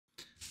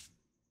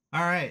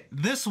All right,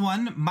 this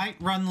one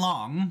might run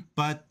long,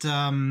 but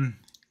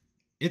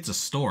it's a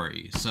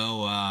story.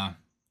 So,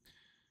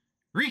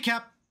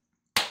 recap.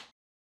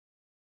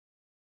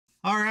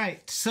 All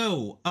right,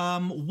 so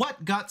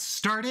what got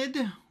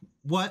started,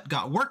 what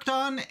got worked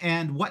on,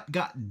 and what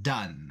got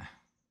done?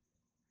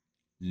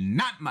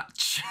 Not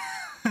much.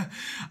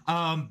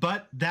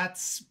 But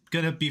that's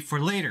gonna be for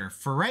later.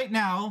 For right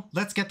now,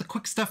 let's get the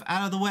quick stuff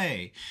out of the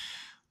way.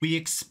 We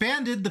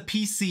expanded the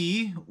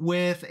PC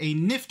with a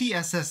nifty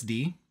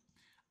SSD.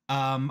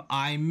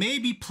 I may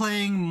be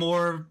playing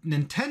more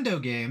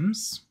Nintendo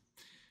games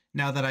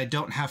now that I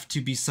don't have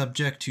to be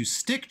subject to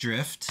stick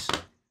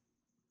drift.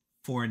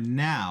 For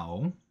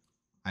now,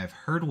 I've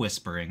heard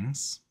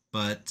whisperings,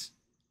 but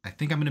I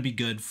think I'm going to be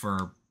good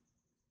for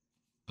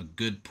a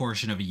good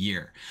portion of a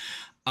year.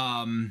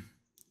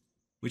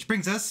 Which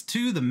brings us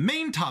to the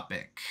main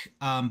topic,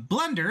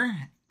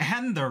 Blender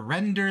and the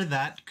render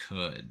that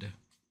could.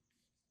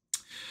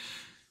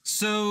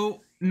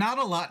 So, not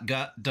a lot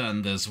got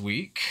done this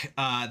week.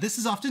 This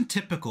is often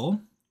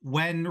typical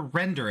when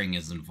rendering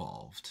is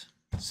involved.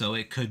 So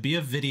it could be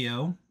a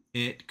video,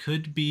 it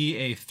could be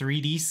a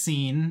 3D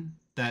scene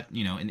that,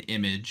 you know, an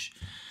image,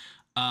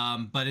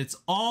 but it's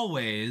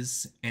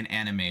always an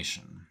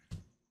animation.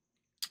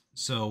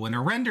 So when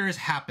a render is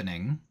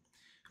happening,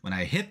 when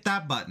I hit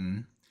that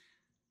button,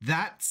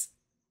 that's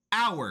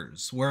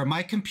hours where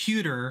my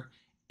computer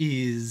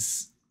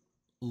is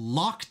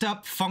locked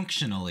up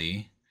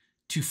functionally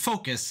to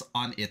focus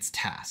on its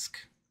task.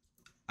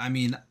 I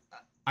mean,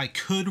 I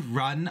could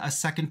run a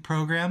second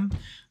program,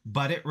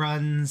 but it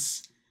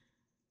runs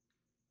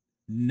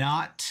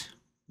not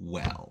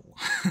well.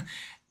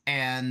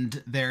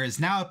 And there is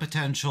now a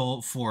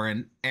potential for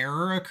an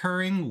error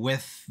occurring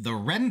with the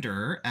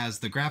render, as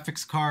the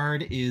graphics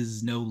card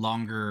is no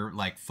longer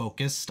like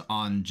focused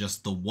on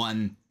just the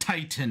one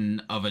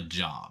titan of a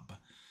job.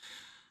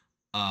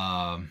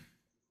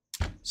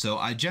 So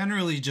I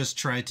generally just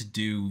try to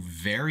do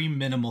very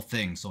minimal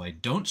things. So I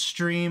don't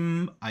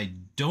stream, I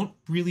don't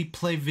really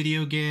play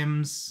video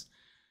games,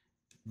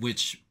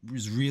 which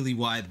is really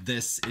why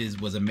this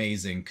was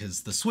amazing,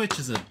 because the Switch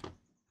is an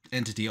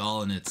entity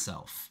all in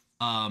itself.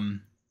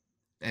 And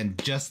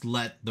just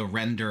let the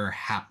render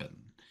happen.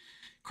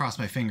 Cross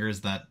my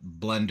fingers that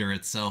Blender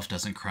itself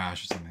doesn't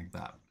crash or something like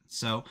that.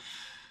 So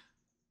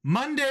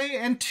Monday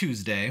and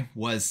Tuesday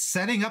was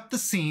setting up the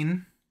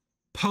scene,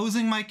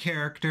 posing my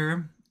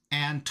character,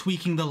 and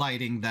tweaking the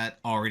lighting that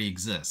already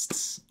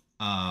exists.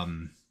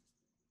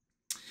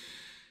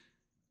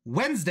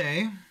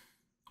 Wednesday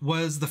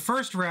was the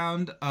first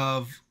round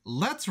of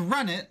let's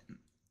run it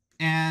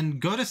and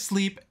go to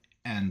sleep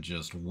and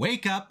just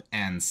wake up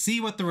and see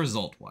what the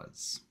result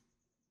was.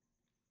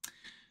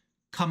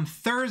 Come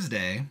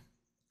Thursday,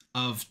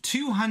 of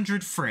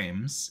 200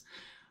 frames,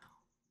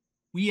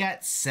 we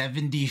at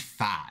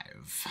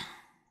 75.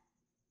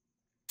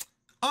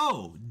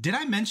 Oh, did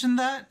I mention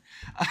that?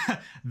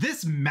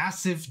 This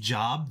massive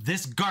job,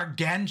 this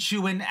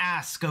gargantuan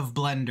ask of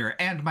Blender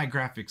and my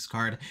graphics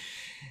card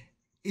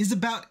is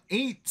about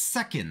 8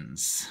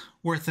 seconds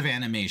worth of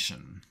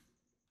animation.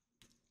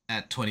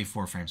 At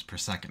 24 frames per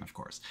second, of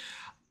course.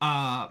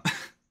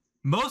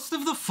 Most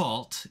of the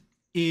fault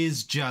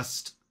is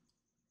just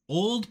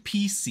old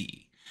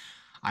PC.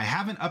 I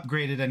haven't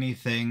upgraded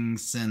anything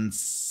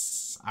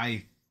since,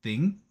 I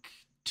think,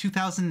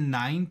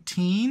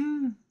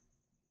 2019?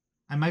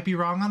 I might be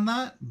wrong on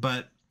that,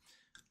 but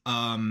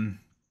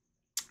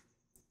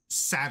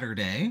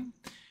Saturday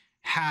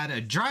had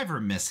a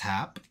driver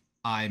mishap.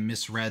 I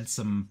misread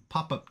some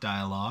pop-up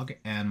dialogue,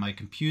 and my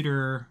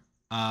computer,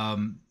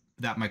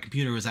 that my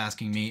computer was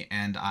asking me,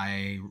 and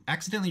I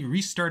accidentally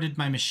restarted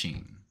my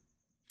machine.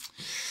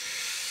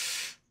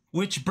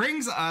 Which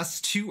brings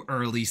us to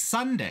early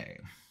Sunday,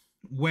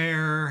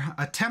 where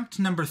attempt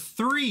number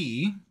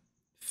 3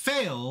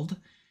 failed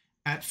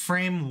at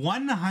frame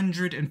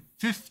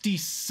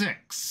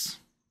 156.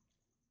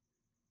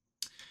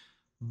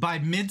 By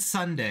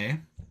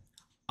mid-Sunday,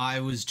 I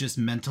was just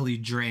mentally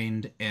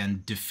drained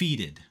and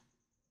defeated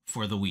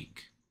for the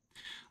week.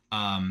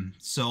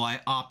 So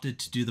I opted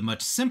to do the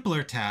much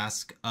simpler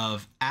task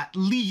of at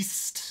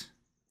least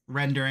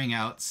rendering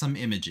out some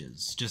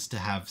images, just to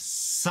have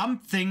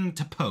something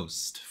to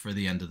post for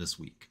the end of this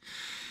week.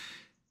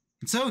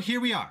 And so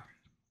here we are.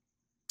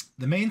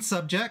 The main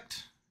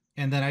subject,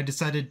 and then I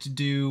decided to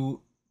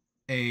do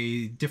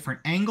a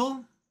different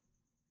angle,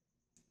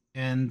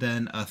 and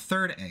then a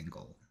third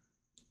angle.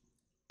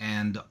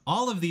 And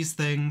all of these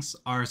things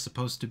are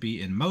supposed to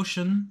be in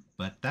motion,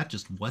 but that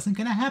just wasn't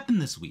going to happen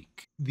this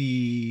week.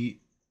 The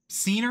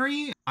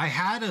scenery, I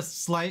had a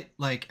slight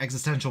like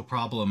existential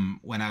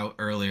problem went out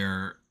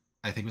earlier.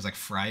 I think it was like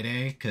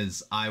Friday,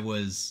 because I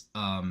was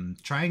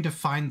trying to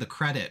find the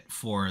credit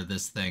for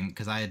this thing,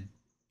 because I had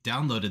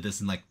downloaded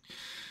this in like,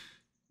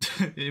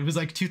 it was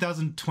like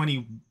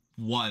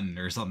 2021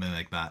 or something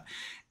like that.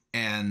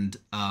 And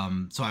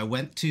so I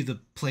went to the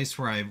place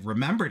where I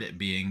remembered it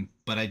being,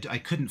 but I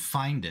couldn't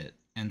find it.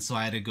 And so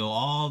I had to go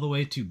all the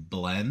way to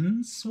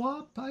Blend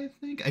Swap, I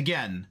think.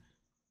 Again,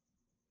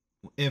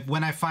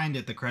 when I find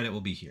it, the credit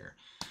will be here.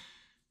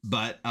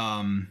 But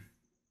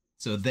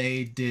so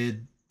they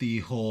did the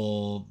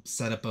whole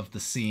setup of the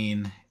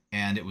scene,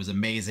 and it was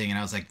amazing. And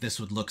I was like, this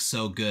would look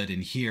so good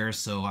in here,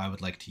 so I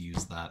would like to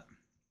use that.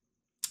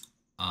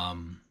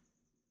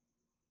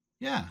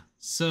 Yeah.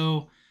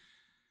 So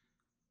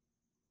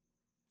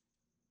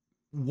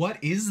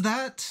what is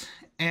that?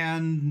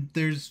 And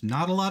there's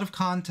not a lot of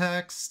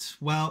context.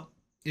 Well,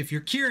 if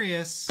you're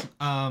curious,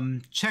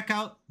 check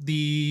out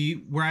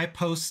where I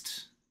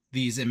post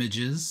these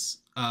images,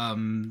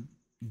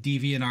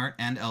 DeviantArt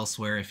and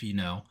elsewhere, if you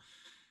know.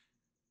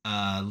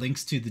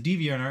 Links to the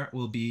DeviantArt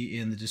will be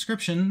in the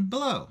description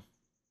below.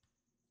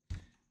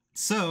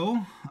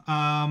 So,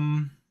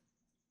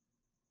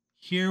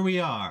 here we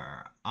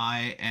are.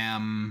 I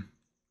am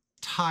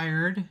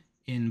tired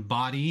in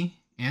body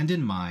and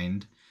in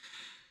mind.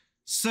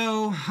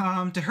 So,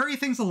 to hurry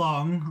things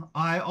along,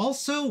 I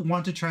also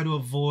want to try to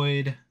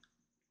avoid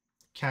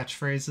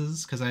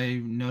catchphrases, because I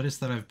noticed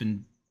that I've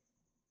been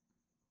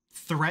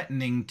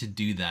threatening to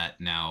do that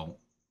now.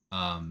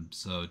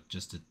 So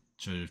just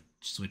to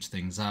switch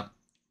things up.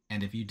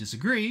 And if you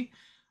disagree,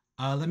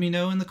 let me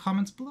know in the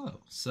comments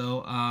below.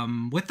 So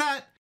with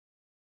that,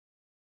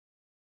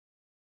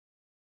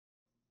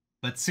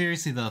 but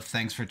seriously though,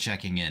 thanks for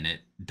checking in.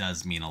 It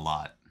does mean a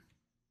lot.